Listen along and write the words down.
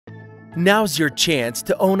Now's your chance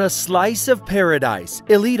to own a slice of paradise.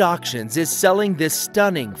 Elite Auctions is selling this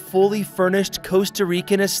stunning, fully furnished Costa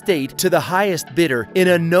Rican estate to the highest bidder in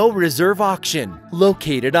a no-reserve auction.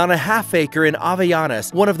 Located on a half-acre in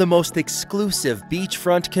Avellanas, one of the most exclusive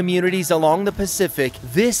beachfront communities along the Pacific,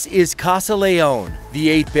 this is Casa Leon.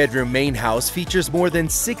 The 8-bedroom main house features more than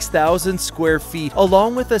 6,000 square feet,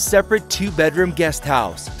 along with a separate 2-bedroom guest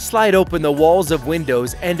house. Slide open the walls of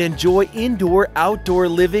windows and enjoy indoor-outdoor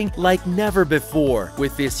living like never before,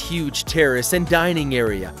 with this huge terrace and dining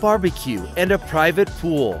area, barbecue, and a private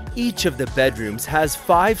pool. Each of the bedrooms has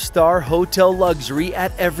 5-star hotel luxury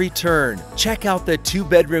at every turn. Check out the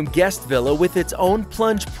 2-bedroom guest villa with its own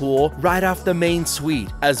plunge pool right off the main suite,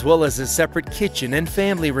 as well as a separate kitchen and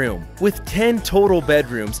family room. With 10 total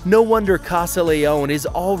bedrooms, no wonder Casa Leon is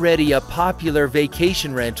already a popular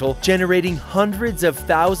vacation rental, generating hundreds of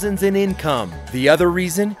thousands in income. The other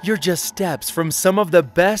reason? You're just steps from some of the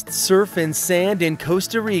best surf and sand in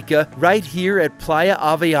Costa Rica right here at Playa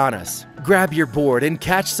Avellanas. Grab your board and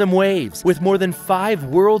catch some waves. With more than 5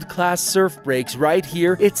 world-class surf breaks right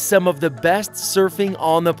here, it's some of the best surfing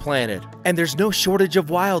on the planet. And there's no shortage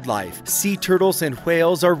of wildlife. Sea turtles and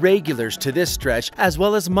whales are regulars to this stretch, as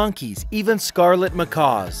well as monkeys, even scarlet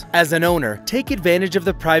macaws. As an owner, take advantage of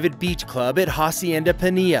the private beach club at Hacienda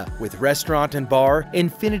Pinilla, with restaurant and bar,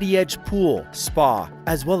 infinity edge pool, spa,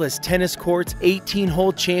 as well as tennis courts,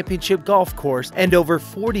 18-hole championship golf course, and over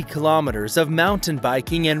 40 kilometers of mountain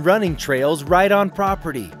biking and running trails right on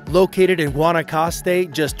property. Located in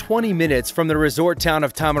Guanacaste, just 20 minutes from the resort town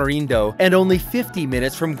of Tamarindo, and only 50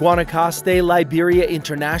 minutes from Guanacaste Liberia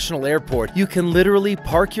International Airport, you can literally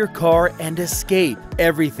park your car and escape.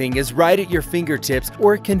 Everything is right at your fingertips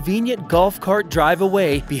or a convenient golf cart drive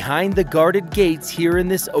away behind the guarded gates here in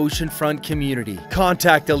this oceanfront community.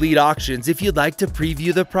 Contact Elite Auctions if you'd like to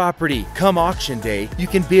preview the property. Come auction day, you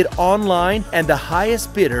can bid online, and the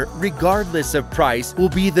highest bidder, regardless of price, will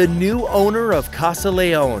be the new owner of Casa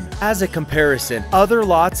Leon. As a comparison, other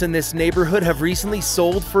lots in this neighborhood have recently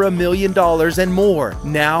sold for $1 million and more.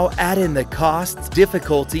 Now add in the costs,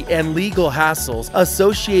 difficulty, and legal hassles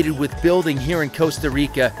associated with building here in Costa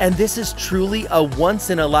Rica, and this is truly a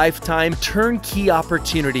once-in-a-lifetime turnkey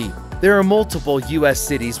opportunity. There are multiple U.S.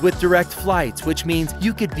 cities with direct flights, which means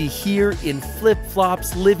you could be here in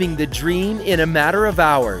flip-flops living the dream in a matter of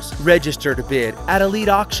hours. Register to bid at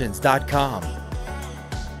eliteauctions.com.